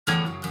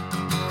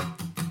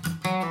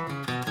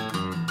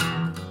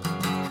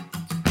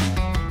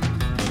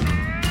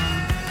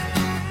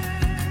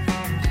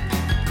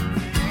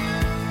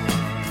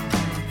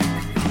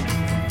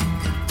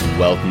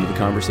Welcome to the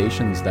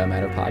Conversations That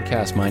Matter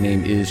podcast. My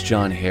name is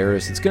John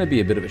Harris. It's going to be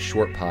a bit of a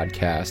short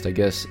podcast. I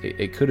guess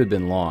it could have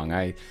been long.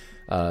 I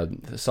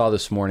saw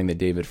this morning that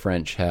David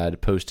French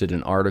had posted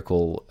an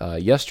article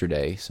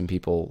yesterday. Some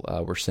people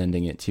were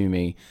sending it to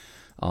me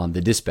on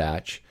the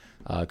Dispatch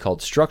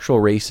called Structural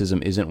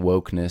Racism Isn't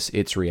Wokeness,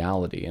 It's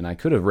Reality. And I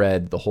could have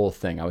read the whole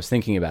thing. I was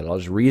thinking about it. I'll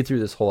just read through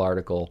this whole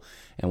article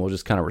and we'll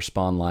just kind of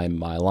respond line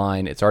by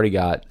line. It's already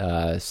got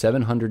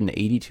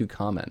 782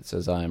 comments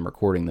as I'm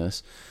recording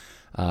this.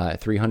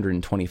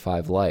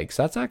 325 likes.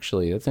 That's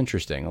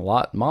interesting. A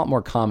lot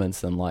more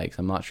comments than likes.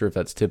 I'm not sure if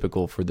that's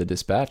typical for the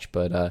Dispatch,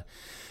 but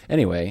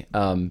anyway,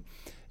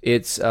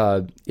 it's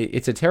a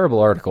terrible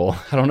article.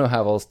 I don't know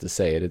how else to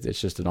say it. It's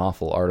just an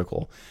awful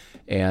article.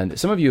 And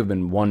some of you have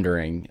been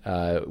wondering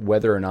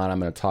whether or not I'm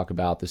going to talk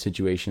about the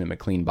situation at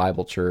McLean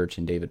Bible Church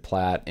and David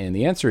Platt, and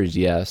the answer is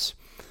yes.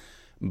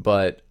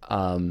 But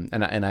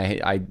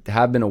I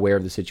have been aware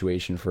of the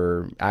situation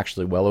for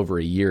actually well over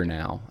a year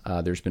now.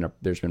 There's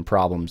been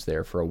problems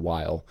there for a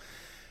while.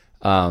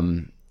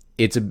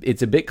 It's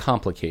a bit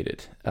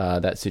complicated,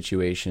 that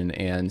situation,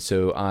 and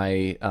so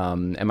I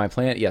am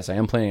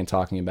planning on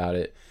talking about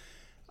it.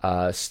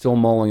 Still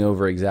mulling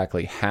over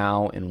exactly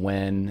how and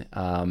when.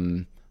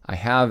 I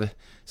have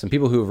some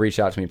people who have reached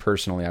out to me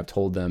personally. I've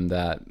told them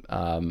that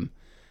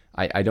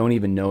I don't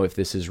even know if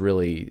this is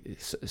really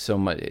so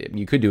much.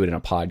 You could do it in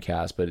a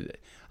podcast, but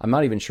I'm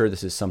not even sure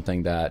this is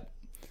something that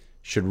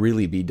should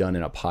really be done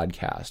in a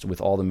podcast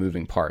with all the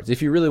moving parts.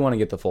 If you really want to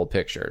get the full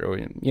picture,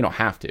 you don't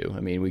have to.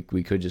 I mean,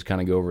 we could just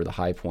kind of go over the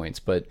high points,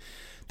 but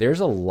there's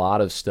a lot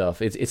of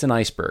stuff. It's an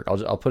iceberg.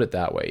 I'll put it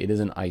that way. It is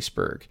an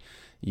iceberg.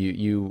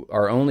 You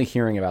are only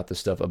hearing about the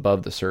stuff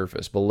above the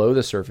surface. Below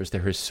the surface,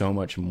 there is so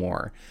much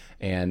more,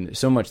 and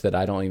so much that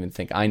I don't even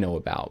think I know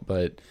about,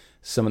 but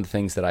some of the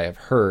things that I have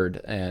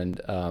heard,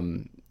 and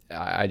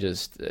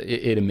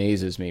it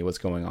amazes me what's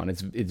going on.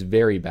 It's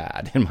very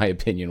bad, in my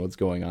opinion, what's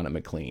going on at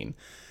McLean.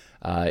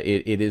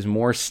 It is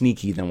more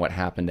sneaky than what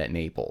happened at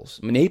Naples.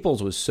 I mean,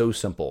 Naples was so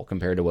simple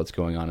compared to what's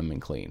going on in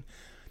McLean.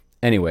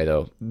 Anyway,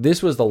 though,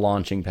 this was the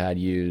launching pad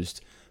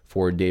used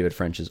for David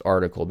French's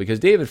article, because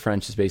David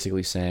French is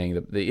basically saying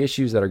that the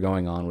issues that are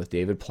going on with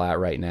David Platt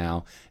right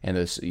now and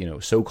those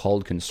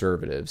so-called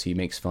conservatives, he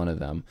makes fun of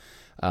them,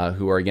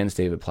 who are against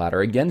David Platt,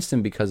 are against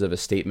him because of a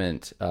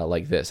statement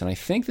like this. And I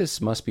think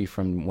this must be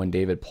from when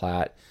David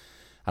Platt,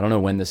 I don't know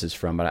when this is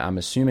from, but I'm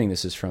assuming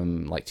this is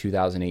from like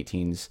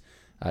 2018's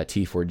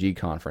T4G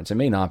conference. It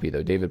may not be,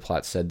 though. David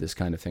Platt said this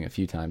kind of thing a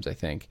few times, I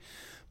think.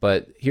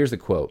 But here's the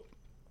quote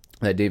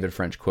that David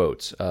French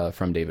quotes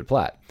from David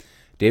Platt.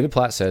 David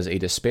Platt says, "A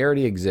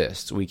disparity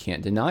exists. We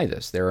can't deny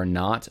this. There are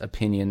not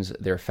opinions,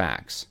 they're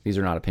facts." These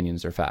are not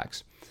opinions, they're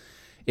facts.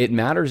 "It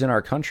matters in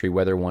our country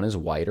whether one is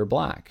white or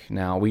black.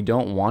 Now, we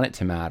don't want it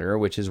to matter,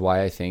 which is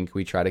why I think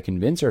we try to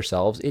convince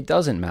ourselves it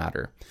doesn't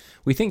matter.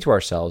 We think to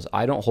ourselves,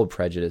 I don't hold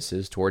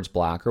prejudices towards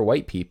black or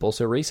white people,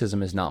 so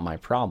racism is not my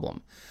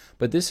problem.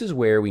 But this is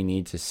where we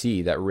need to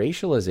see that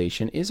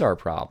racialization is our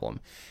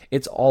problem.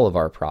 It's all of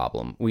our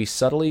problem. We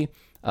subtly,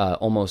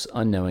 almost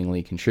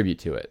unknowingly contribute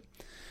to it."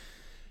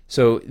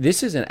 So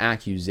this is an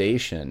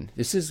accusation.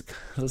 This is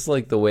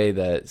like the way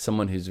that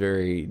someone who's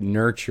very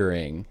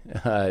nurturing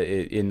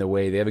in the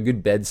way they have a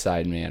good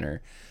bedside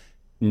manner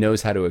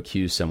knows how to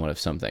accuse someone of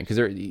something. Because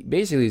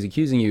basically he's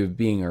accusing you of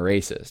being a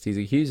racist. He's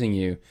accusing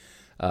you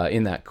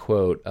in that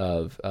quote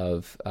of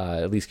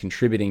at least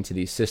contributing to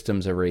these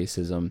systems of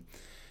racism.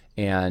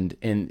 And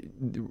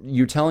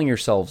you're telling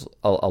yourselves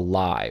a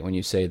lie when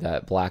you say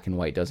that black and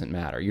white doesn't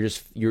matter.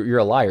 You're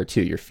a liar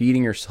too. You're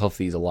feeding yourself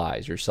these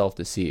lies. You're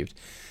self-deceived.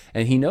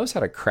 And he knows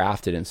how to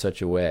craft it in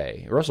such a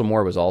way. Russell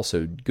Moore was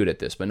also good at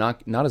this, but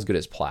not as good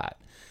as Platt.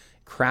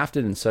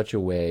 Crafted in such a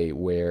way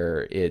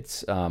where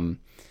it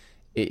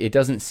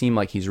doesn't seem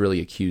like he's really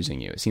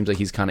accusing you. It seems like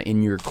he's kind of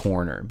in your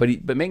corner.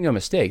 But make no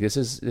mistake, this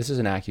is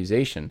an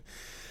accusation.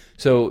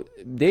 So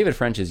David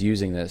French is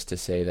using this to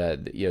say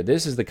that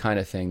this is the kind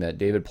of thing that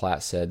David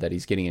Platt said that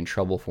he's getting in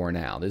trouble for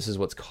now. This is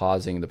what's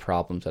causing the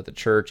problems at the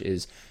church,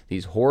 is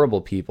these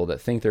horrible people that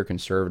think they're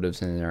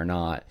conservatives and they're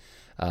not.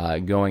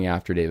 Going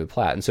after David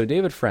Platt. And so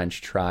David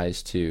French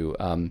tries to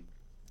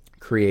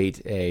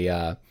create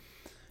a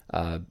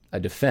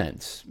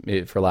defense,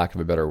 for lack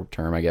of a better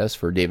term, I guess,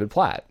 for David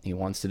Platt. He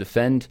wants to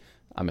defend,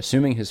 I'm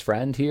assuming, his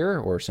friend here,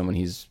 or someone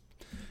he's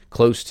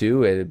close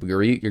to,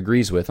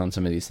 agrees with on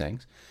some of these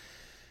things.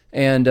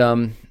 And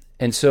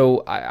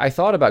so I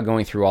thought about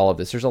going through all of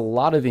this. There's a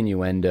lot of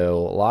innuendo,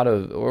 a lot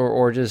of,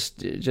 or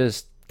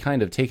just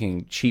kind of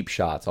taking cheap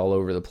shots all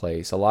over the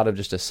place, a lot of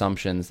just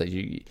assumptions that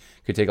you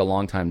could take a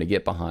long time to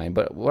get behind.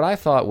 But what I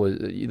thought was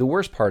the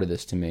worst part of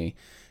this to me,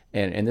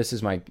 and this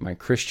is my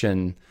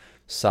Christian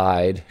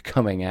side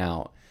coming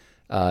out,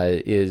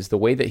 is the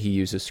way that he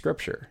uses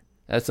scripture.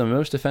 That's the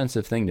most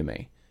offensive thing to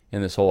me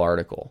in this whole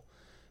article.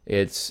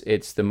 It's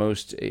the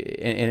most,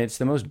 and it's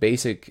the most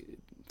basic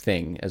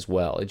thing as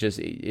well.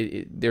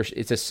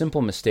 It's a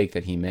simple mistake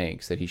that he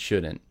makes that he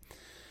shouldn't.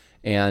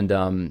 And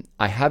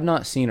I have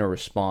not seen a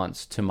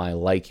response to my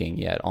liking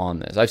yet on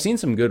this. I've seen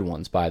some good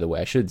ones, by the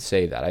way. I should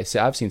say that.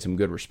 I've seen some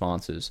good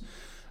responses.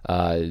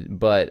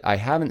 But I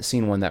haven't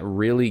seen one that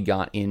really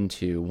got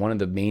into one of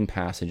the main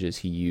passages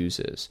he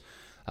uses,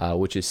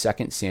 which is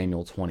 2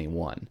 Samuel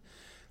 21.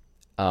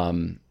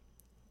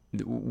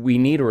 We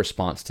need a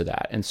response to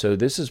that. And so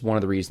this is one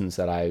of the reasons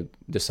that I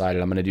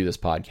decided I'm going to do this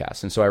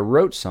podcast. And so I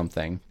wrote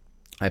something,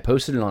 I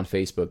posted it on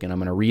Facebook, and I'm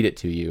going to read it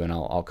to you, and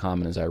I'll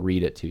comment as I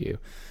read it to you.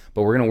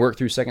 But we're going to work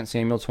through 2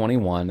 Samuel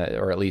 21,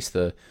 or at least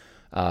the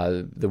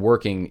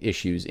working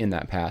issues in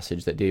that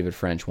passage that David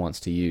French wants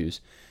to use,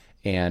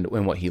 and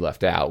what he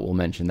left out. We'll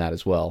mention that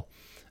as well.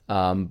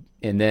 And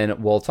then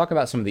we'll talk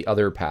about some of the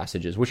other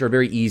passages, which are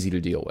very easy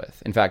to deal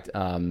with. In fact,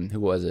 who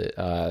was it?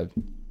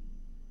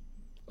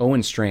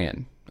 Owen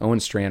Strachan. Owen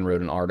Strachan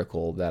wrote an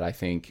article that I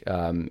think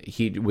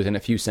he, within a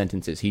few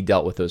sentences, he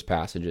dealt with those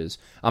passages.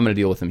 I'm going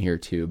to deal with them here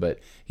too, but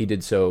he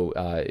did so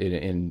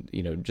in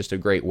just a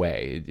great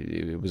way.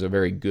 It was a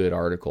very good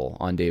article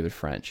on David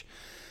French.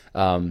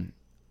 I'm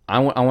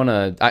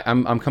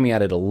coming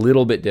at it a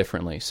little bit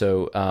differently.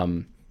 So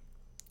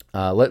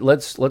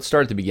let's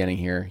start at the beginning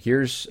here.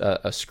 Here's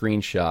a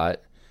screenshot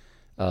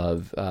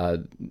of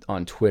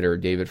on Twitter,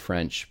 David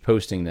French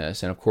posting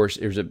this, and of course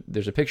there's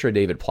a picture of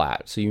David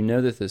Platt, so you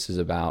know that this is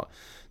about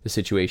the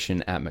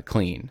situation at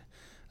McLean,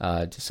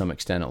 to some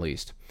extent at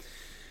least.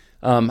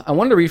 I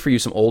wanted to read for you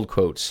some old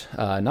quotes,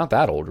 not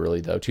that old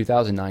really though,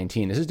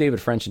 2019. This is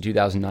David French in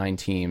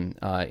 2019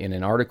 in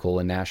an article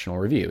in National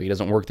Review. He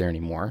doesn't work there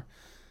anymore.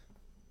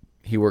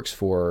 He works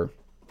for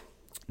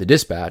the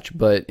Dispatch,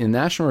 but in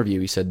National Review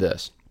he said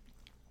this: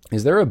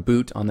 "Is there a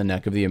boot on the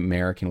neck of the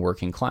American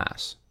working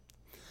class?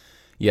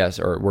 Yes,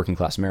 or working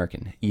class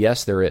American.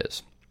 Yes, there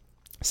is.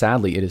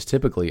 Sadly, it is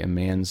typically a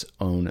man's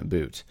own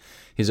boot.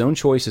 His own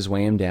choices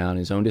weigh him down.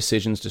 His own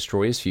decisions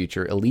destroy his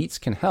future. Elites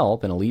can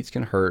help and elites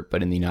can hurt,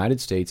 but in the United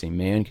States, a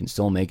man can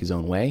still make his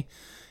own way.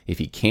 If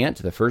he can't,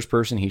 the first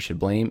person he should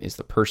blame is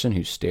the person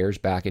who stares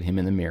back at him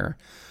in the mirror.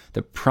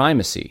 The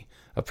primacy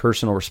of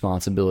personal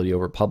responsibility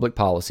over public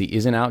policy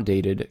is an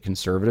outdated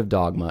conservative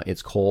dogma.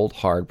 It's cold,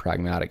 hard,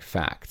 pragmatic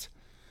fact."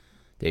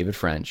 David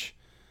French,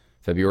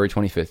 February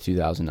 25th,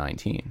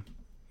 2019.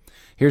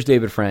 Here's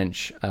David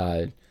French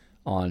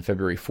on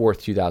February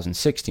 4th,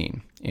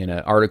 2016, in an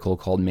article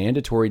called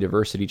 "Mandatory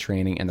Diversity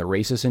Training and the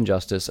Racist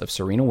Injustice of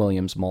Serena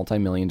Williams'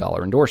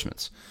 Multi-Million-Dollar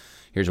Endorsements."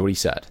 Here's what he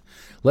said: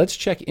 "Let's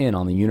check in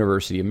on the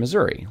University of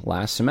Missouri.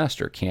 Last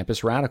semester,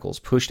 campus radicals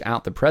pushed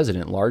out the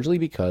president largely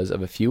because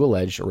of a few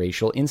alleged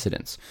racial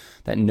incidents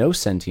that no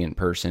sentient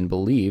person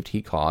believed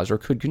he caused or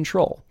could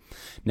control.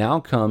 Now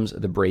comes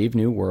the brave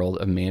new world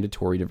of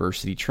mandatory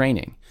diversity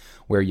training,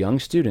 where young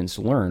students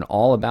learn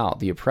all about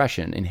the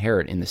oppression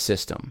inherent in the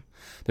system.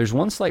 There's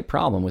one slight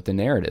problem with the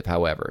narrative,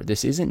 however.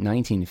 This isn't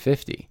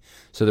 1950,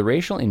 so the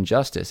racial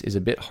injustice is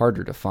a bit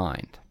harder to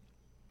find."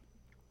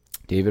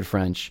 David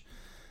French,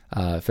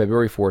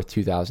 February 4th,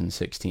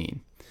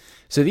 2016.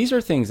 So these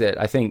are things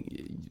that I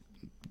think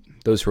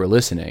those who are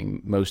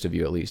listening, most of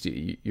you at least,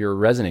 you're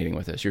resonating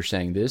with this. You're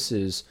saying this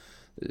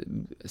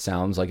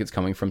sounds like it's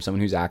coming from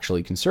someone who's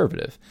actually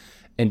conservative.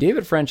 And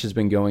David French has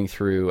been going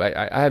through,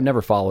 I have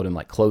never followed him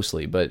like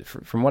closely, but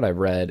from what I've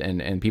read,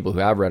 and people who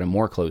have read him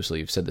more closely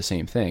have said the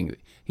same thing.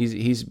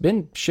 He's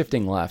been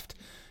shifting left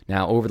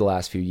now over the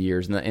last few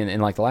years, and in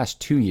like the last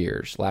 2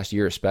 years, last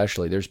year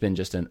especially, there's been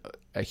just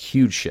a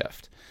huge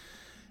shift.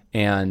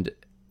 And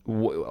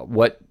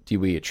what do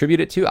we attribute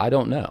it to? I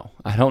don't know.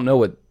 I don't know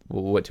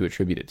what to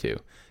attribute it to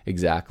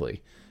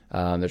exactly.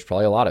 There's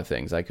probably a lot of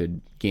things. I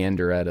could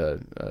gander at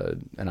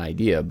an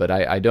idea, but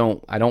I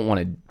don't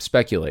want to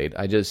speculate.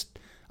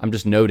 I'm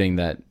just noting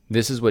that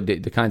this is what the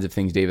kinds of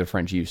things David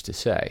French used to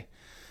say.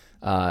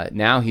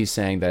 Now he's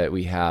saying that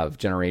we have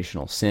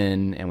generational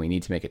sin and we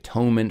need to make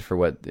atonement for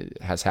what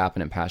has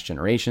happened in past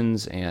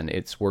generations, and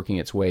it's working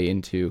its way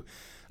into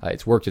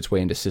it's worked its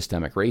way into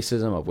systemic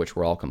racism, of which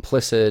we're all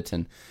complicit.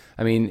 And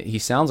I mean, he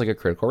sounds like a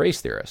critical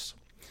race theorist.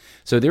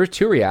 So there were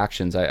two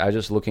reactions. I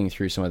just looking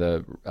through some of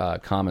the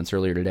comments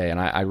earlier today, and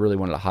I really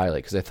wanted to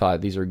highlight because I thought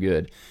these are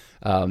good.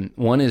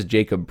 One is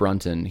Jacob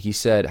Brunton. He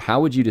said,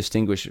 "How would you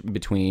distinguish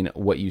between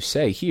what you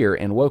say here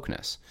and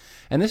wokeness?"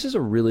 And this is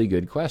a really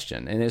good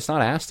question, and it's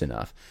not asked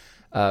enough.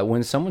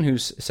 When someone who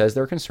says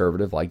they're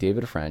conservative, like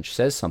David French,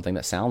 says something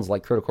that sounds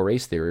like critical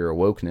race theory or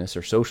wokeness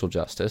or social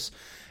justice,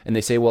 and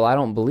they say, "Well, I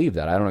don't believe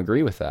that. I don't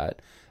agree with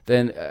that,"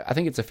 then I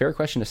think it's a fair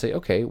question to say,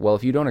 okay, well,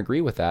 if you don't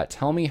agree with that,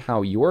 tell me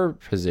how your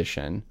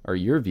position or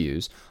your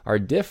views are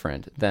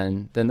different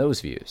than those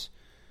views.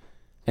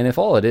 And if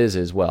all it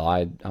is, well,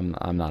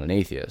 I'm not an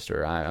atheist,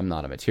 or I'm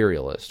not a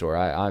materialist, or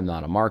I'm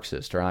not a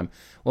Marxist, or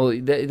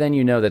then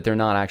you know that they're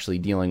not actually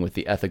dealing with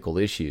the ethical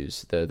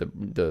issues,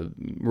 the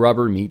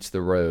rubber meets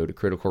the road,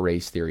 critical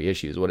race theory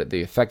issues,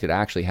 the effect it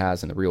actually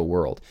has in the real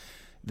world.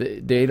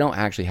 They don't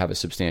actually have a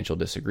substantial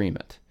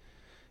disagreement.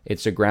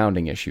 It's a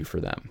grounding issue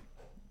for them.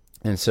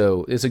 And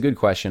so it's a good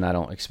question. I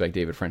don't expect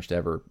David French to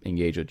ever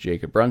engage with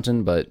Jacob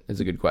Brunton, but it's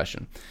a good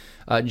question.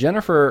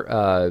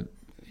 Jennifer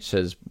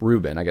says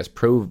Rubin, I guess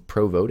pro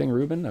voting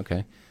Rubin.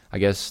 Okay. I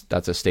guess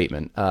that's a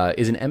statement,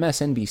 is an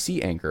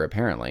MSNBC anchor,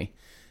 apparently,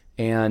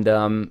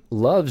 and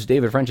loves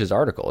David French's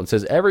article and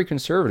says every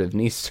conservative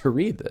needs to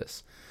read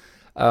this.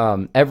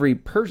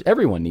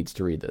 Everyone needs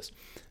to read this.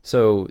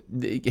 So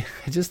I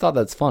just thought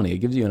that's funny. It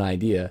gives you an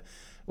idea.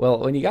 Well,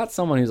 when you got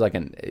someone who's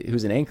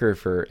an anchor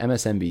for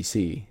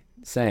MSNBC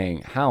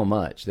saying how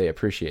much they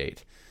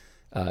appreciate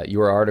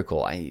your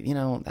article, I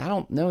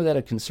don't know that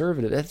a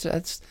conservative,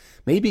 that's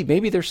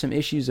maybe there's some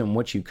issues in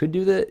what you could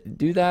do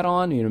that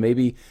on.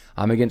 Maybe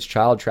I'm against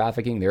child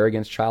trafficking, they're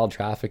against child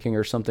trafficking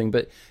or something,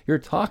 but you're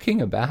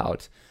talking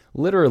about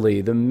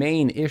literally the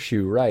main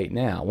issue right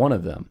now, one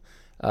of them,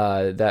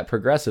 that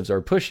progressives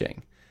are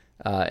pushing.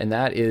 And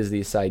that is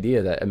this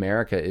idea that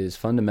America is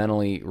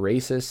fundamentally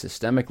racist,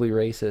 systemically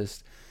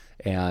racist,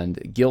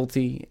 and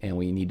guilty, and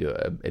we need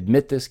to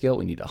admit this guilt.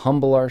 We need to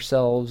humble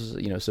ourselves,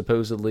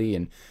 supposedly,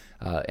 and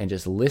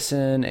just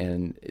listen.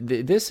 And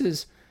this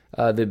is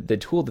the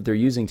tool that they're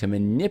using to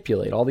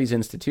manipulate all these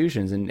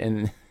institutions,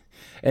 and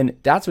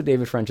that's what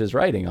David French is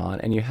writing on.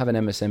 And you have an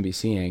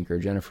MSNBC anchor,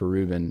 Jennifer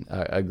Rubin,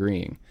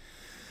 agreeing.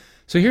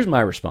 So here's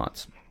my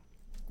response.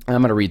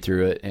 I'm going to read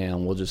through it,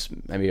 and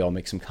maybe I'll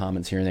make some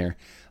comments here and there.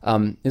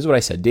 This is what I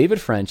said.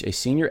 David French, a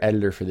senior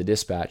editor for the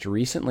Dispatch,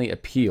 recently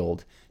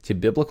appealed to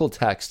biblical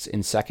texts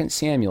in 2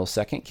 Samuel,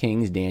 2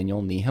 Kings,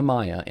 Daniel,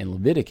 Nehemiah, and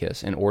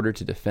Leviticus in order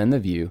to defend the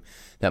view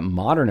that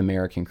modern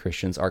American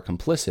Christians are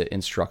complicit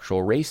in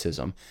structural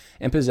racism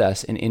and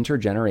possess an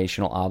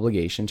intergenerational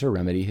obligation to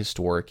remedy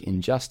historic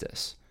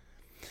injustice.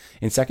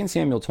 In 2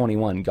 Samuel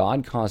 21,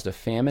 God caused a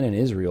famine in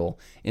Israel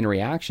in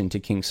reaction to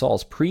King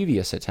Saul's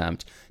previous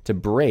attempt to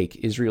break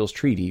Israel's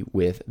treaty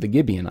with the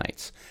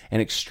Gibeonites and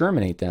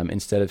exterminate them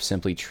instead of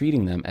simply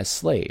treating them as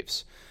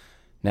slaves.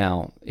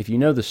 Now, if you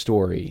know the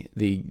story,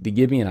 the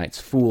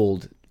Gibeonites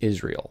fooled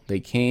Israel.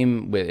 They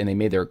came and they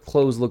made their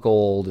clothes look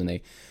old,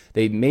 and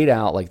they made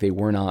out like they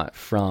were not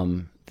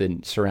from the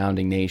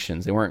surrounding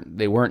nations. They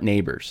weren't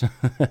neighbors.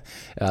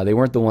 They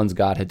weren't the ones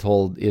God had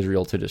told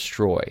Israel to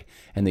destroy,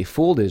 and they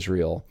fooled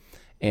Israel.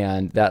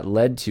 And that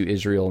led to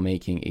Israel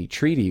making a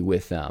treaty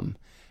with them.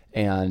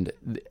 And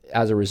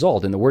as a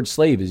result, and the word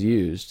slave is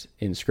used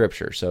in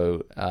Scripture,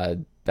 so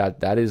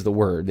that is the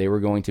word. They were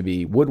going to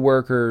be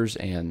woodworkers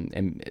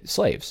and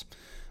slaves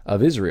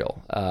of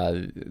Israel.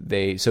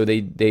 They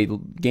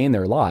gained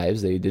their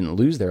lives. They didn't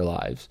lose their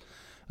lives,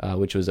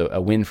 which was a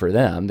win for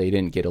them. They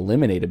didn't get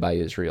eliminated by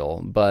Israel,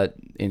 but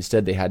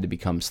instead they had to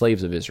become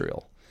slaves of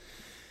Israel.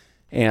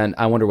 And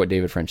I wonder what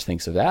David French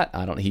thinks of that.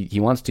 He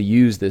wants to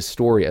use this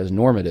story as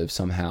normative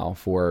somehow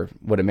for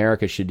what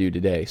America should do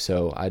today.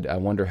 So I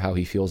wonder how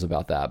he feels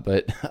about that.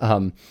 But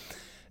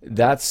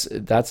that's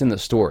in the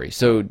story.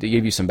 So to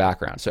give you some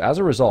background. So as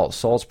a result,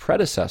 Saul's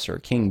predecessor,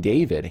 King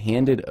David,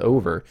 handed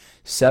over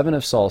 7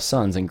 of Saul's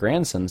sons and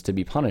grandsons to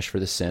be punished for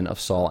the sin of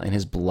Saul and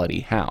his bloody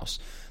house.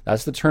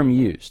 That's the term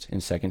used in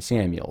 2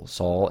 Samuel,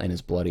 Saul and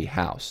his bloody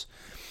house.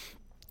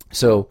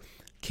 So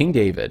King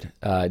David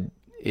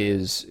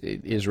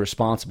is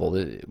responsible.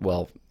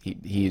 Well,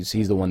 he's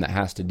the one that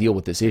has to deal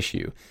with this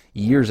issue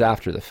years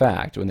after the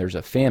fact, when there's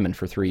a famine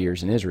for 3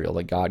 years in Israel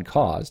that God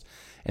caused,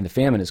 and the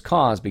famine is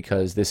caused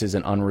because this is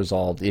an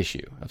unresolved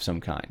issue of some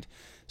kind.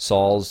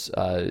 Saul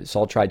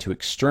tried to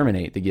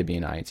exterminate the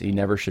Gibeonites. He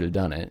never should have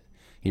done it.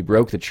 He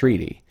broke the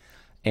treaty,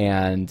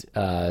 and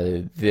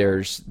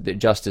the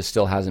justice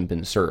still hasn't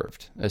been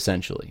served,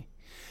 essentially.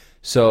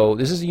 So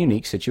this is a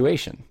unique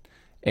situation.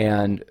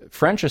 And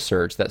French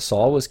asserts that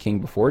Saul was king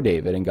before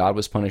David, and God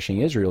was punishing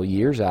Israel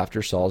years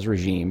after Saul's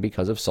regime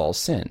because of Saul's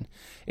sin.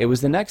 It was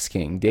the next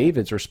king,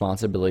 David's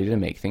responsibility to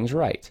make things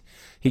right.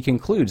 He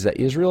concludes that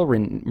Israel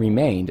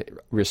remained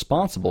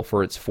responsible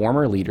for its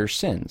former leader's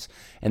sins,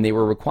 and they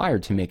were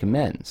required to make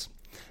amends.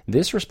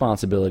 This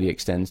responsibility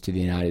extends to the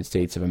United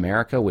States of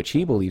America, which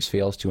he believes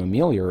fails to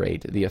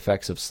ameliorate the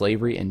effects of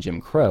slavery and Jim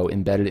Crow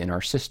embedded in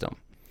our system.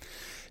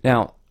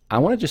 Now, I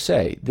want to just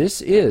say,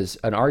 this is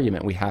an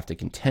argument we have to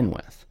contend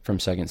with from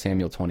 2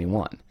 Samuel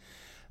 21.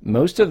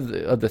 Most of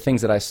the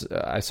things that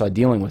I saw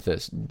dealing with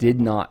this did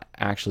not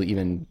actually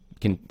even,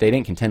 they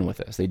didn't contend with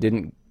this. They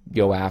didn't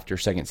go after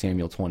 2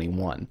 Samuel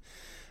 21.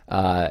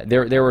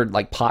 There were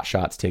like pot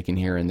shots taken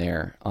here and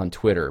there on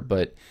Twitter,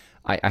 but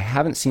I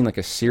haven't seen like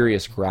a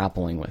serious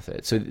grappling with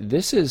it. So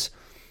this is,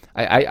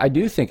 I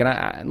do think, and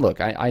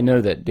I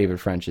know that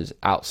David French is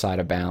outside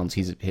of bounds.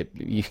 He's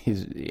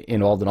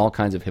involved in all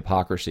kinds of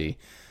hypocrisy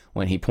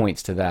when he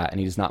points to that,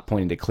 and he's not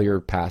pointing to clear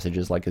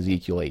passages like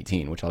Ezekiel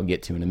 18, which I'll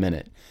get to in a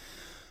minute.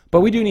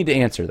 But we do need to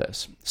answer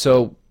this.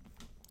 So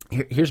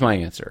here's my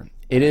answer.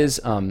 It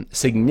is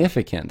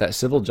significant that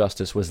civil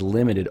justice was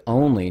limited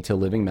only to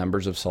living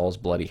members of Saul's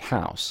bloody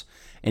house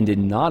and did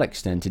not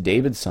extend to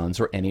David's sons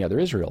or any other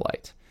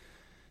Israelite.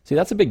 See,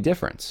 that's a big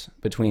difference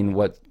between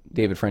what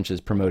David French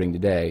is promoting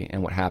today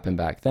and what happened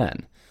back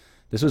then.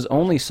 This was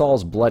only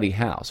Saul's bloody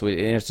house, and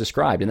it's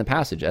described in the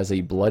passage as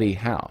a bloody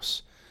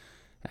house.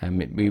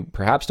 And we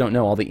perhaps don't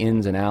know all the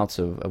ins and outs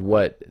of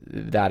what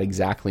that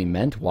exactly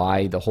meant,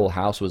 why the whole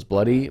house was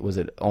bloody. Was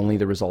it only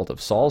the result of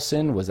Saul's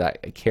sin? Was that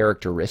a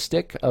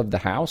characteristic of the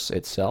house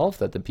itself,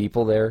 that the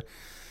people there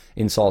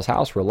in Saul's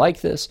house were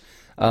like this,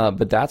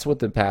 but that's what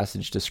the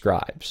passage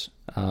describes.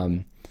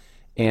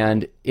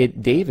 And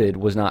David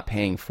was not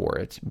paying for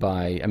it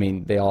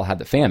they all had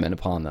the famine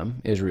upon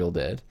them, Israel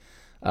did,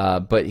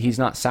 but he's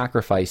not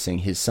sacrificing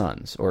his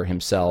sons or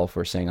himself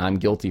or saying, I'm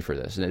guilty for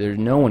this.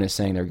 No one is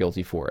saying they're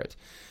guilty for it.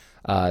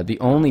 The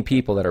only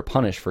people that are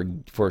punished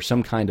for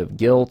some kind of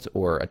guilt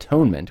or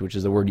atonement, which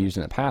is the word used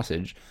in the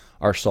passage,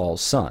 are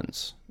Saul's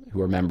sons,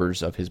 who are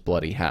members of his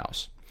bloody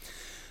house.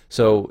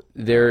 So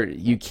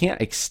you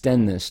can't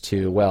extend this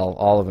to, well,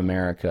 all of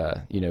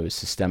America, is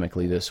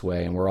systemically this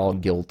way, and we're all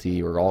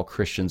guilty, or all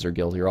Christians are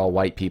guilty, or all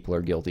white people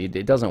are guilty.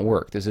 It doesn't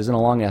work. This isn't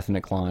along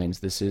ethnic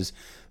lines. This is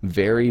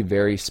very,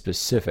 very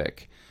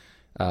specific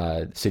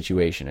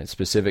situation. It's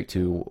specific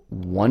to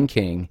one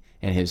king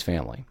and his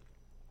family.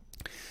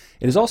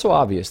 It is also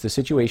obvious the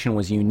situation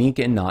was unique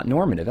and not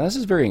normative. And this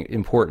is very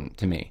important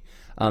to me.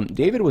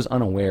 David was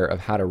unaware of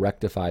how to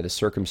rectify the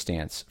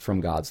circumstance from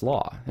God's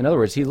law. In other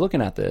words, he's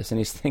looking at this and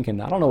he's thinking,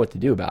 I don't know what to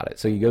do about it.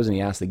 So he goes and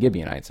he asks the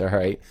Gibeonites, all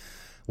right,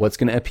 what's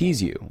going to appease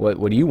you? What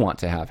do you want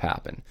to have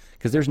happen?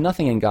 Because there's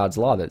nothing in God's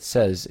law that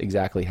says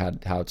exactly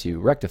how to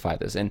rectify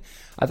this. And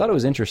I thought it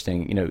was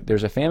interesting.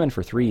 There's a famine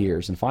for 3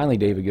 years, and finally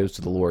David goes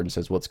to the Lord and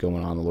says, what's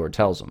going on? The Lord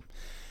tells him.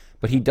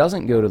 But he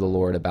doesn't go to the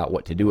Lord about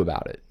what to do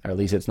about it, or at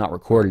least it's not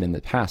recorded in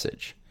the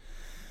passage.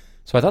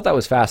 So I thought that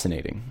was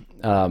fascinating.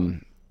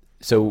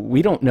 So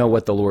we don't know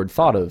what the Lord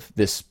thought of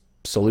this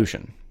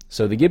solution.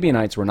 So the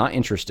Gibeonites were not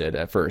interested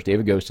at first.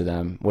 David goes to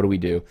them. What do we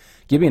do?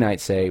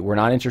 Gibeonites say, we're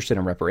not interested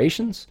in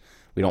reparations.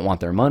 We don't want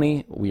their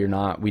money. We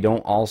don't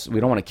want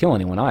to kill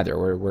anyone either.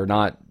 We're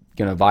not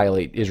going to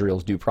violate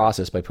Israel's due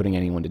process by putting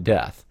anyone to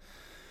death.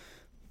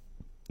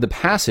 The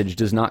passage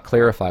does not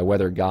clarify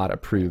whether God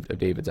approved of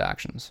David's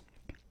actions.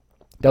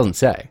 It doesn't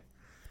say.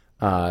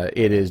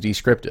 It is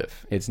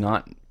descriptive. It's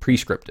not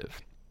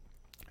prescriptive.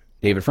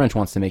 David French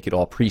wants to make it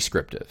all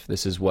prescriptive.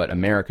 This is what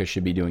America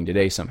should be doing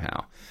today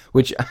somehow,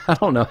 which I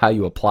don't know how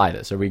you apply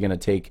this. Are we going to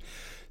take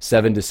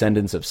 7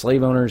 descendants of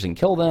slave owners and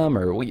kill them,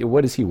 or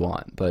what does he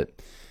want? But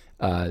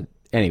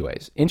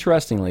anyways,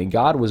 interestingly,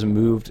 God was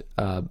moved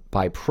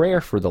by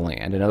prayer for the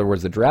land. In other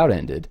words, the drought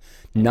ended,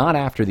 not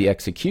after the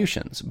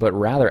executions, but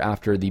rather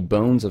after the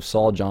bones of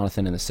Saul,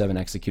 Jonathan, and the 7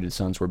 executed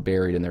sons were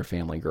buried in their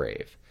family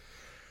grave.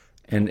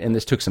 And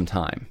this took some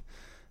time.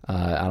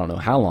 I don't know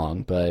how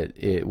long, but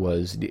it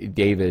was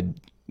David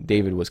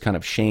was kind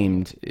of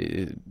shamed,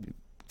 it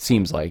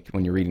seems like,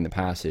 when you're reading the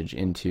passage,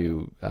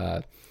 into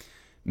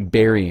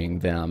burying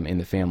them in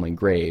the family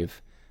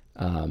grave.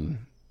 And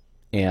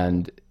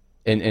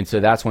so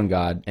that's when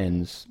God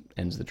ends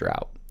the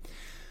drought.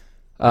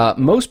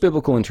 Most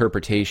biblical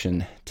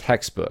interpretation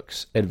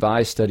textbooks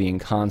advise studying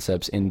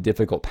concepts in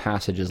difficult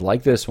passages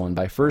like this one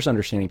by first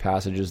understanding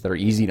passages that are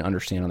easy to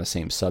understand on the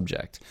same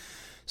subject.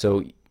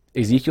 So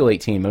Ezekiel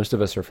 18, most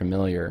of us are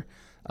familiar.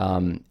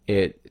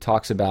 It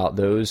talks about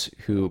those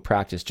who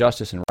practice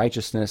justice and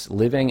righteousness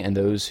living, and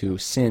those who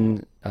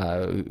sin,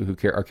 who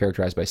are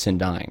characterized by sin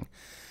dying.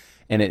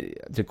 And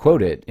to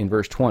quote it, in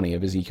verse 20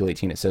 of Ezekiel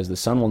 18, it says, the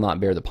son will not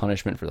bear the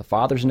punishment for the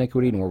father's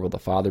iniquity, nor will the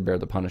father bear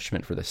the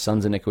punishment for the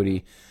son's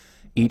iniquity.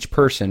 Each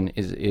person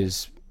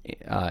is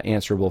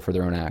answerable for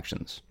their own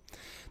actions.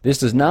 This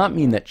does not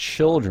mean that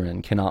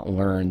children cannot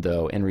learn,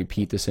 though, and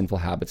repeat the sinful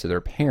habits of their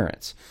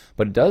parents.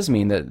 But it does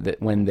mean that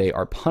when they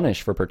are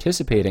punished for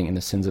participating in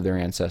the sins of their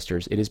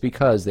ancestors, it is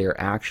because they are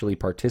actually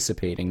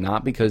participating,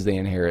 not because they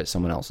inherit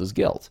someone else's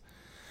guilt.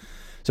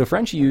 So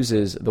French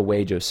uses the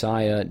way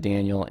Josiah,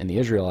 Daniel, and the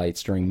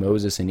Israelites during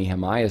Moses and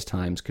Nehemiah's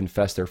times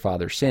confessed their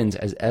father's sins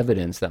as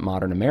evidence that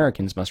modern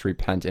Americans must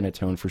repent and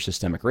atone for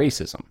systemic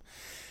racism.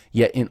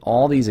 Yet in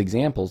all these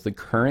examples, the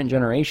current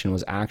generation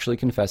was actually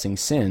confessing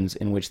sins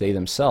in which they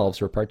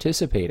themselves were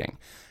participating,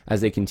 as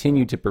they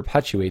continued to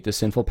perpetuate the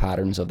sinful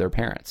patterns of their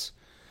parents.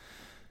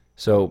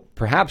 So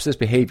perhaps this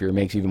behavior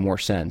makes even more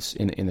sense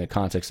in the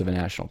context of a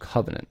national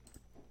covenant.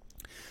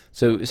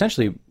 So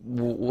essentially,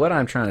 what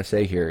I'm trying to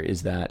say here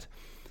is that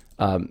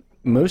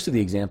most of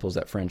the examples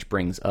that French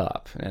brings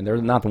up, and they're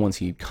not the ones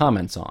he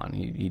comments on,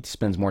 he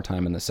spends more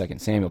time in the 2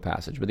 Samuel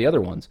passage, but the other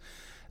ones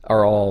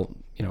are all,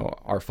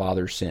 our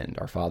father sinned,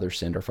 our father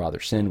sinned, our father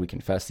sinned, we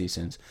confess these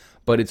sins.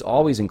 But it's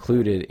always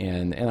included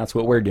in, and that's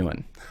what we're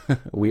doing.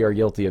 We are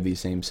guilty of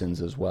these same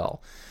sins as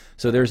well.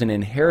 So there's an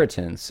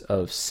inheritance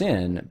of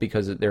sin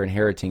because they're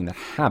inheriting the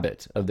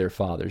habit of their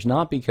fathers,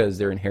 not because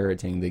they're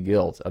inheriting the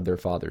guilt of their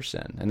father's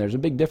sin. And there's a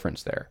big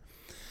difference there.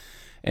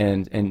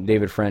 And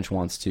David French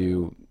wants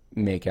to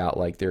make out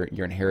like you're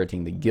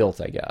inheriting the guilt,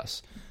 I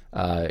guess.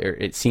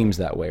 It seems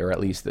that way, or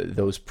at least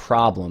those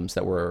problems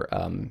that were...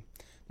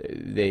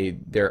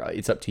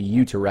 it's up to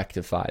you to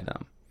rectify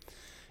them.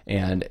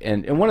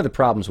 And one of the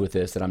problems with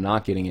this that I'm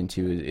not getting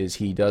into is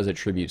he does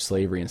attribute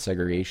slavery and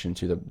segregation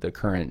to the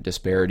current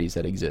disparities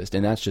that exist,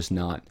 and that's just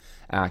not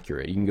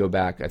accurate. You can go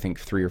back, I think,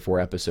 3 or 4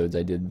 episodes.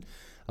 I did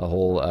a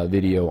whole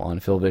video on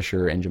Phil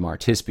Vischer and Jamar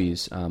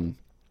Tisby's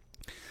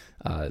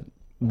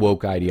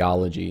woke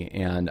ideology,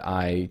 and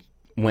I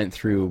went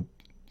through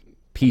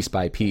piece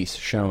by piece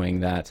showing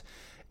that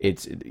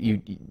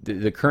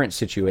the current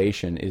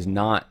situation is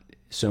not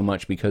so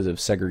much because of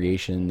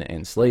segregation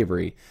and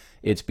slavery.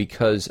 It's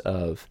because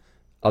of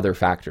other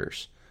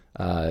factors,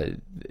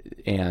 and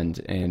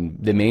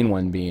the main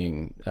one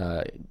being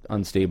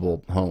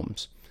unstable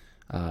homes.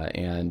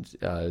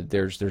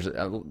 There's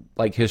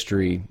like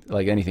history,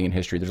 like anything in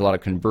history, there's a lot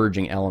of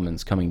converging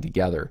elements coming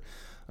together.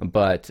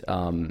 But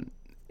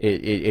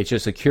it's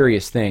just a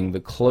curious thing. The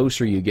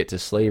closer you get to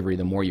slavery,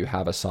 the more you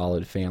have a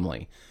solid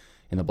family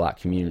in the black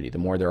community, the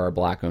more there are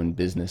black-owned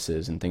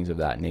businesses and things of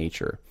that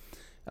nature.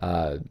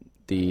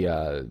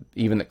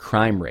 Even the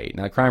crime rate.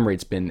 Now, the crime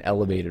rate's been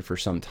elevated for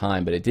some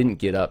time, but it didn't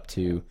get up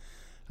to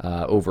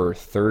over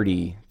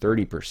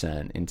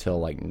 30% until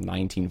like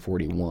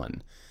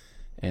 1941.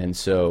 And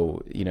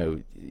so,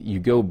 you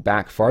go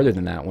back farther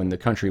than that when the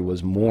country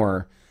was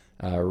more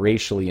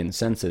racially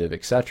insensitive,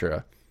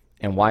 etc.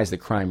 And why is the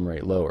crime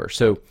rate lower?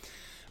 So,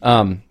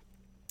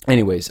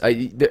 anyways,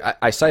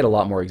 I cite a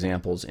lot more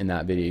examples in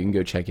that video. You can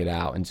go check it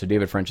out. And so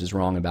David French is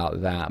wrong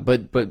about that.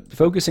 But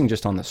focusing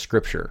just on the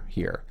scripture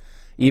here,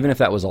 even if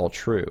that was all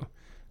true,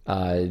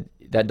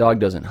 that dog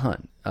doesn't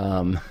hunt.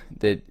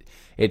 That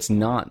it's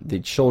not the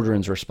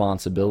children's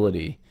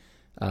responsibility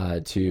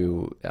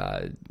to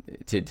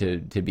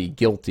be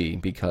guilty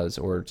because,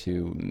 or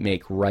to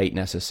make right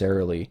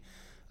necessarily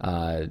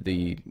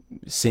the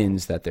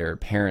sins that their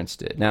parents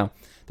did. Now,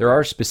 there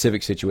are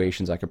specific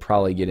situations I could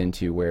probably get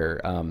into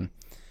where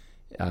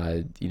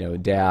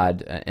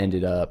dad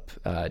ended up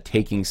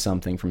taking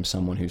something from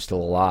someone who's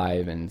still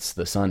alive, and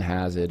the son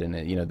has it, and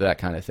that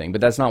kind of thing. But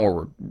that's not what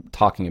we're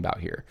talking about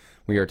here.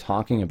 We are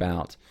talking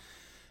about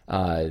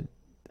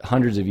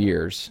hundreds of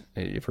years.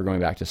 If we're going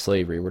back to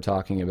slavery, we're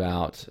talking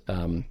about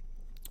if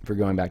we're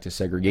going back to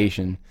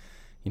segregation,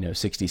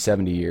 60,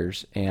 70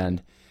 years,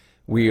 and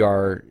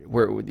we're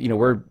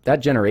that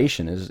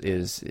generation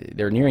is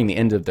they're nearing the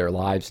end of their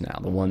lives now,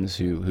 the ones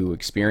who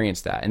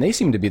experienced that, and they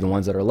seem to be the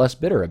ones that are less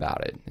bitter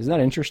about it. Isn't that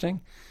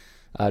interesting?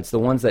 It's the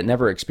ones that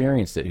never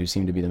experienced it who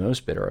seem to be the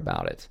most bitter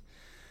about it.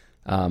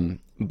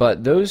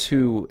 But those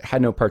who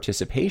had no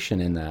participation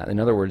in that, in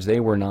other words,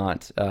 they were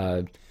not,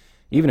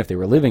 even if they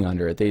were living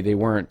under it, they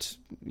weren't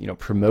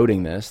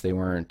promoting this. They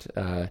weren't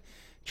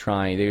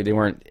trying. They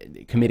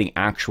weren't committing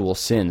actual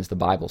sins. The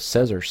Bible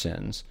says are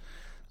sins.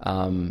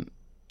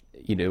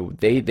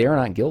 They are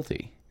not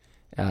guilty.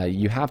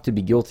 You have to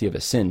be guilty of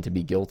a sin to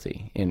be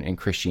guilty, in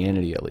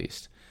Christianity at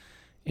least.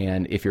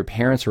 And if your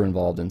parents are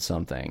involved in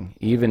something,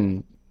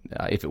 even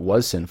if it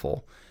was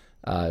sinful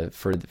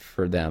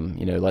for them,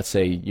 let's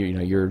say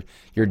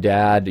your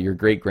dad, your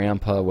great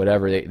grandpa,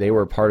 whatever, they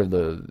were part of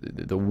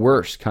the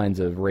worst kinds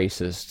of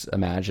racists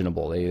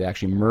imaginable. They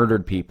actually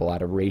murdered people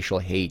out of racial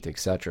hate,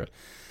 etc.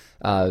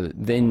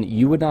 Then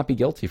you would not be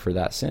guilty for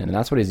that sin, and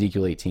that's what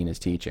Ezekiel 18 is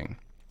teaching.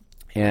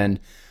 And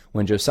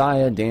when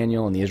Josiah,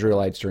 Daniel, and the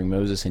Israelites during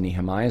Moses and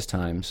Nehemiah's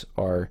times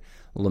are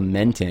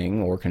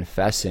lamenting or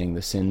confessing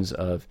the sins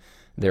of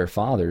their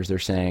fathers, they're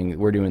saying,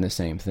 we're doing the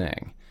same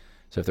thing.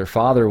 So if their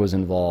father was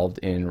involved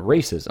in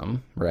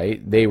racism,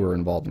 right, they were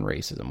involved in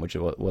racism, which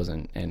it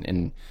wasn't.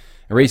 And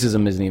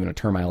racism isn't even a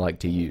term I like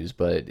to use,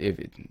 but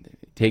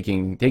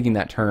taking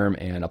that term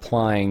and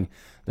applying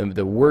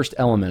the worst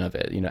element of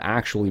it,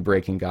 actually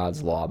breaking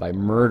God's law by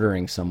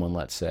murdering someone,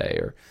 let's say,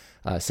 or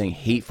saying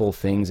hateful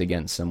things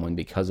against someone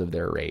because of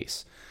their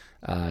race.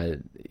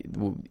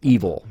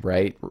 Evil,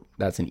 right?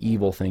 That's an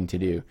evil thing to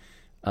do.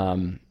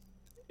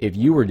 If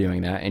you were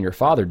doing that and your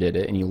father did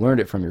it and you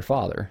learned it from your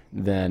father,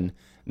 then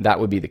that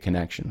would be the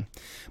connection.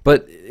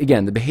 But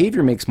again, the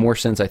behavior makes more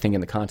sense, I think,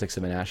 in the context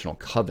of a national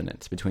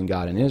covenant between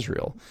God and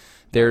Israel.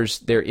 There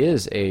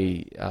is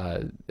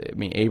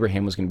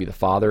Abraham was going to be the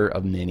father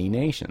of many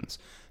nations.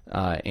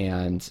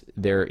 And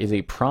there is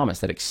a promise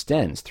that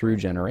extends through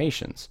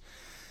generations.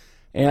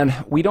 And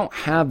we don't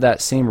have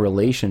that same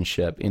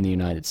relationship in the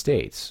United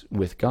States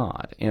with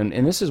God.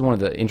 And this is one of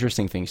the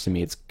interesting things to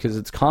me. It's because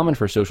it's common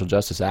for social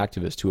justice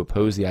activists to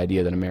oppose the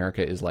idea that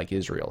America is like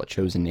Israel, a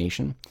chosen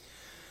nation.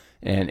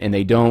 And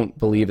they don't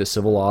believe the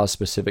civil laws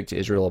specific to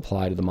Israel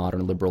apply to the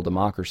modern liberal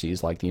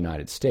democracies like the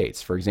United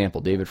States. For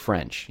example, David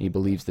French, he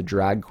believes the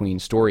drag queen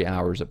story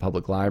hours at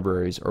public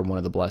libraries are one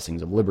of the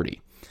blessings of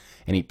liberty.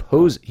 And he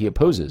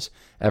opposes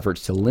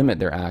efforts to limit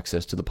their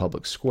access to the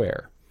public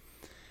square.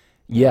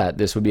 Yet,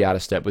 this would be out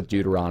of step with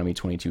Deuteronomy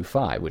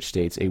 22:5, which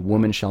states, "A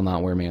woman shall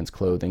not wear man's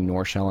clothing,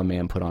 nor shall a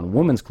man put on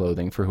woman's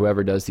clothing, for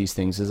whoever does these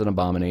things is an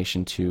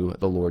abomination to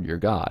the Lord your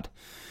God."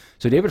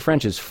 So David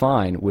French is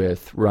fine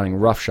with running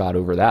roughshod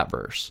over that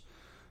verse.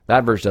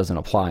 That verse doesn't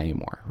apply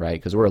anymore, right?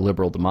 Because we're a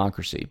liberal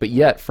democracy. But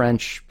yet,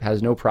 French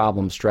has no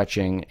problem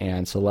stretching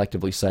and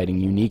selectively citing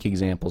unique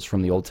examples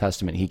from the Old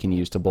Testament he can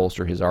use to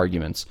bolster his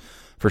arguments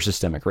for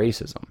systemic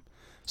racism.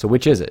 So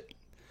which is it?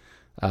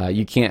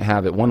 You can't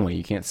have it one way.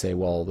 You can't say,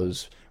 well,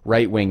 those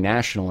right-wing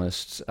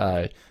nationalists,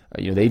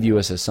 they view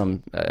us as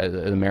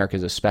America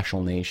as a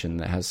special nation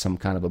that has some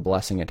kind of a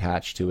blessing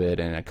attached to it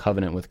and a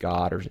covenant with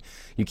God. Or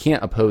you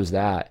can't oppose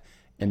that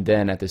and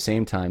then at the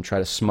same time try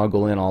to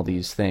smuggle in all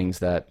these things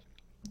that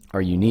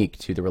are unique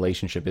to the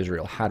relationship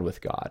Israel had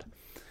with God.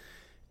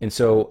 And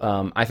so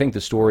I think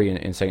the story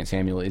in 2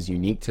 Samuel is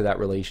unique to that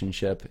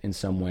relationship in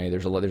some way.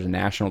 There's a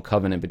national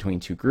covenant between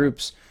two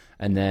groups,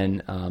 and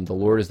then the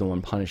Lord is the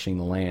one punishing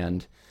the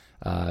land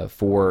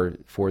for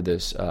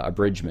this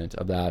abridgment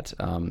of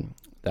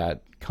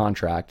that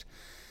contract.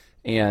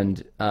 And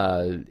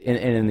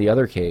in the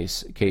other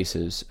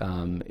cases,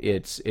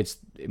 it's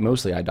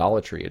mostly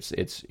idolatry.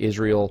 It's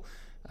Israel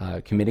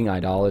committing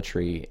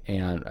idolatry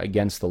and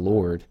against the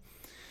Lord.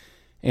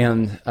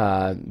 And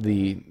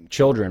the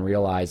children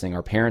realizing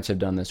our parents have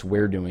done this,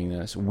 we're doing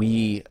this.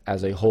 We,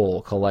 as a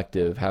whole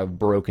collective, have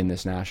broken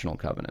this national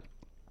covenant.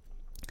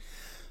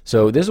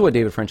 So this is what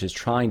David French is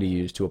trying to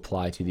use to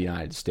apply to the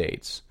United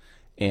States.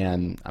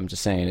 And I'm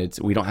just saying,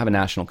 we don't have a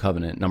national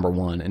covenant, number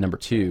one. And number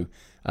two,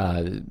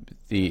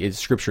 the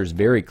Scripture is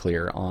very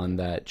clear on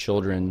that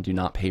children do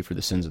not pay for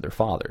the sins of their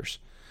fathers.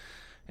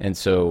 And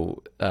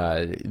so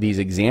these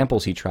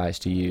examples he tries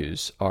to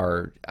use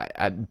are,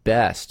 at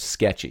best,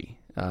 sketchy.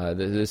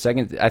 The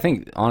second, I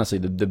think, honestly,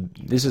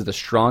 this is the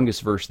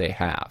strongest verse they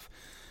have,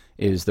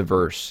 is the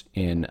verse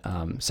in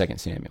 2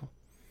 Samuel.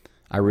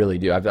 I really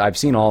do. I've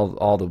seen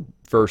all the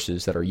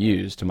verses that are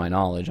used, to my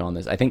knowledge, on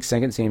this. I think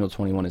 2 Samuel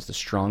 21 is the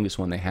strongest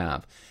one they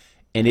have,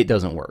 and it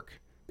doesn't work.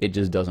 It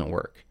just doesn't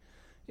work.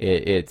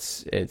 It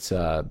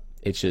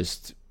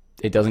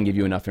doesn't give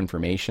you enough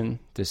information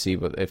to see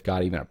if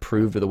God even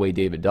approved of the way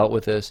David dealt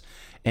with this,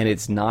 and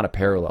it's not a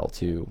parallel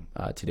to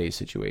today's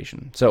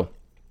situation. So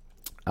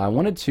I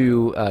wanted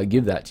to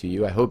give that to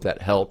you. I hope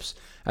that helps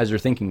as you're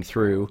thinking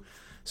through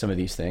some of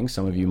these things.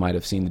 Some of you might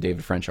have seen the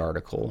David French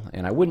article,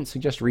 and I wouldn't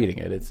suggest reading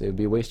it. It would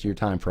be a waste of your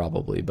time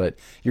probably, but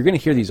you're going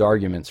to hear these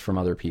arguments from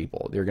other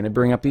people. They're going to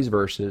bring up these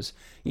verses.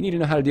 You need to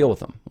know how to deal with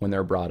them when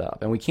they're brought up,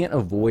 and we can't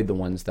avoid the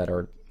ones that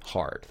are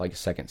hard, like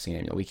 2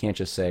 Samuel. We can't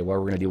just say, well,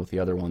 we're going to deal with the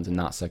other ones and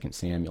not 2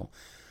 Samuel.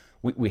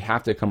 We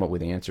have to come up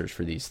with answers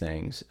for these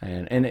things,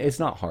 and it's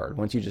not hard.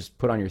 Once you just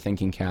put on your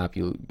thinking cap,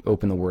 you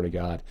open the Word of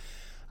God,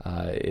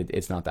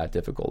 it's not that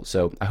difficult.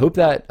 So I hope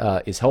that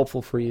is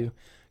helpful for you.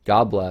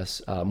 God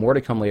bless. More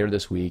to come later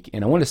this week.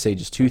 And I want to say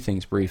just two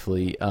things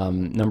briefly.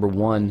 Number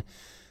one,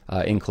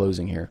 in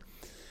closing here,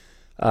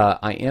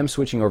 I am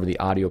switching over the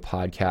audio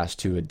podcast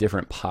to a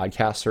different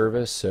podcast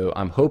service. So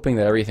I'm hoping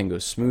that everything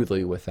goes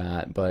smoothly with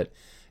that. But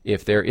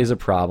if there is a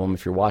problem,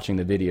 if you're watching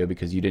the video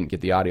because you didn't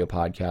get the audio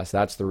podcast,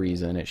 that's the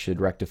reason. It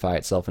should rectify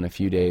itself in a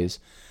few days.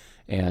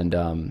 And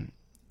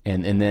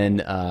then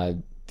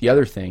the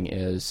other thing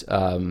is,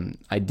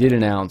 I did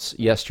announce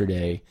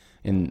yesterday,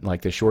 in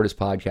like the shortest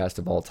podcast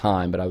of all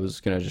time, but I was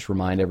going to just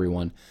remind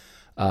everyone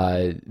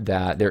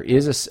that there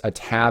is a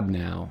tab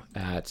now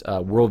at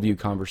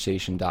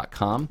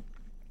worldviewconversation.com.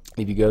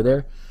 If you go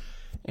there,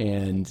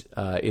 and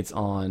it's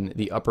on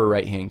the upper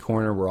right-hand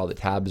corner where all the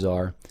tabs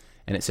are,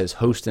 and it says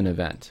host an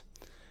event.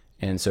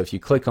 And so if you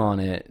click on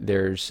it,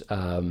 there's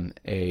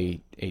a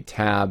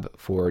tab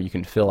for, you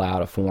can fill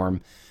out a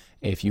form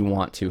if you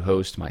want to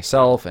host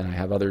myself, and I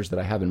have others that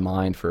I have in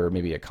mind for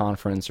maybe a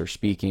conference or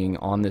speaking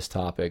on this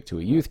topic to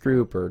a youth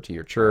group or to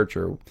your church,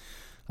 or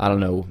I don't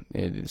know,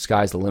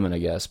 sky's the limit, I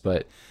guess.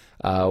 But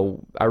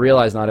I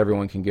realize not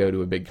everyone can go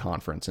to a big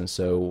conference, and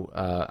so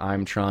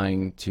I'm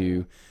trying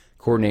to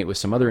coordinate with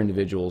some other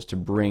individuals to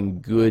bring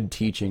good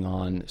teaching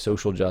on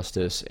social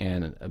justice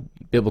and a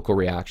biblical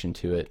reaction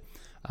to it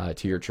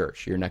to your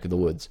church, your neck of the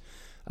woods.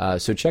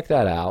 So check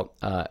that out.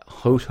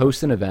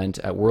 Host an event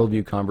at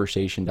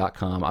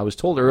worldviewconversation.com. I was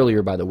told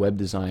earlier by the web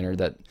designer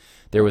that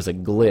there was a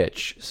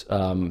glitch.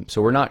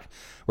 So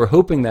we're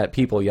hoping that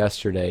people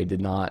yesterday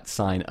did not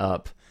sign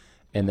up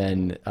and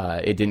then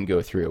it didn't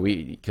go through.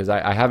 Because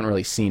I haven't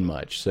really seen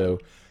much. So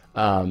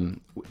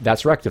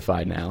that's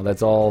rectified now.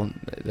 That's all.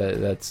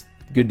 That's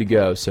good to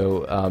go.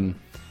 So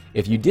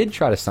if you did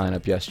try to sign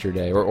up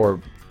yesterday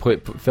or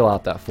fill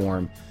out that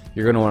form,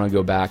 you're going to want to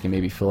go back and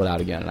maybe fill it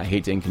out again. And I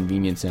hate to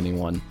inconvenience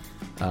anyone,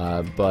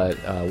 but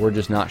we're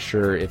just not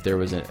sure if there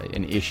was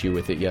an issue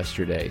with it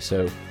yesterday.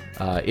 So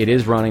it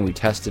is running. We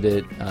tested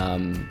it.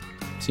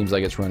 Seems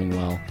like it's running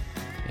well.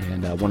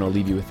 And I want to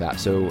leave you with that.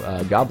 So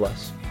God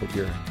bless. Hope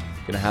you're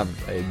going to have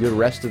a good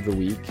rest of the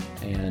week.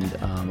 And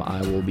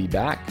I will be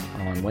back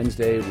on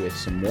Wednesday with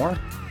some more.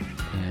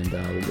 And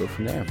we'll go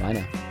from there. Bye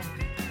now.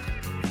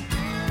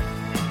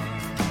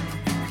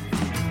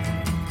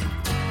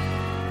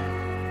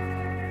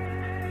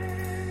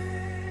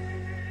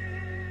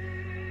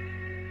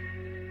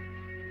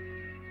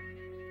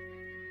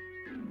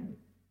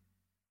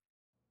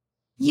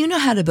 You know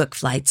how to book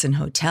flights and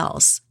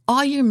hotels.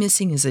 All you're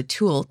missing is a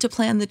tool to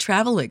plan the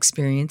travel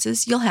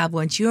experiences you'll have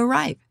once you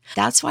arrive.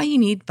 That's why you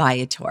need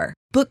Viator.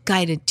 Book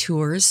guided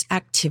tours,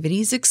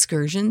 activities,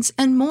 excursions,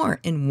 and more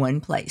in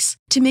one place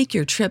to make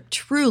your trip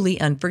truly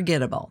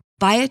unforgettable.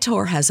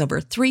 Viator has over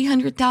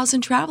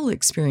 300,000 travel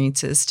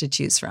experiences to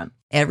choose from.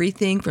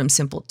 Everything from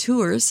simple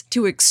tours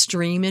to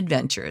extreme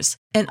adventures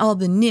and all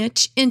the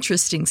niche,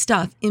 interesting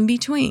stuff in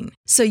between.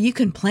 So you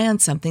can plan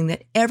something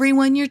that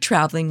everyone you're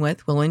traveling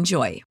with will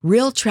enjoy.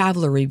 Real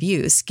traveler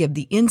reviews give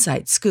the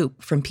inside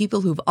scoop from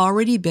people who've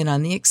already been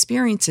on the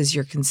experiences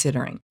you're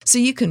considering. So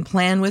you can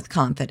plan with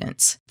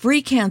confidence.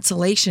 Free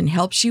cancellation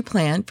helps you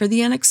plan for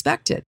the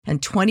unexpected.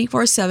 And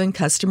 24/7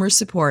 customer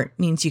support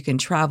means you can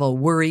travel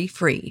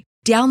worry-free.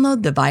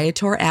 Download the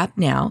Viator app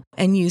now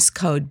and use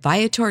code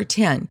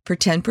Viator10 for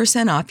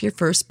 10% off your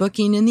first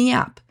booking in the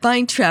app.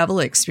 Find travel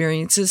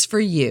experiences for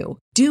you.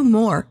 Do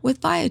more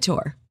with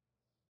Viator.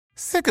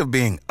 Sick of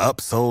being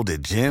upsold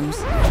at gyms?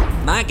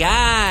 My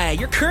guy,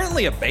 you're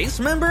currently a base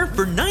member.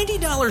 For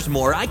 $90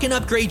 more, I can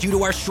upgrade you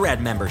to our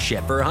Shred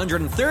membership. For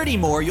 $130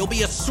 more, you'll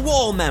be a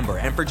Swole member.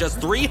 And for just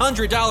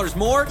 $300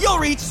 more, you'll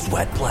reach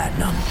Sweat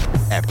Platinum.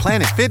 At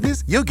Planet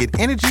Fitness, you'll get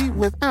energy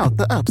without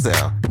the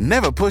upsell.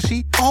 Never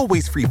pushy,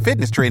 always free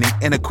fitness training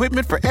and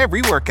equipment for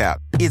every workout.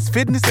 It's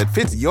fitness that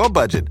fits your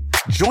budget.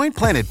 Join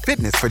Planet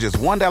Fitness for just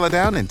 $1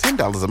 down and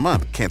 $10 a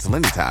month. Cancel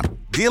anytime.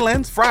 Deal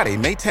ends Friday,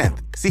 May 10th.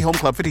 See Home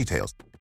Club for details.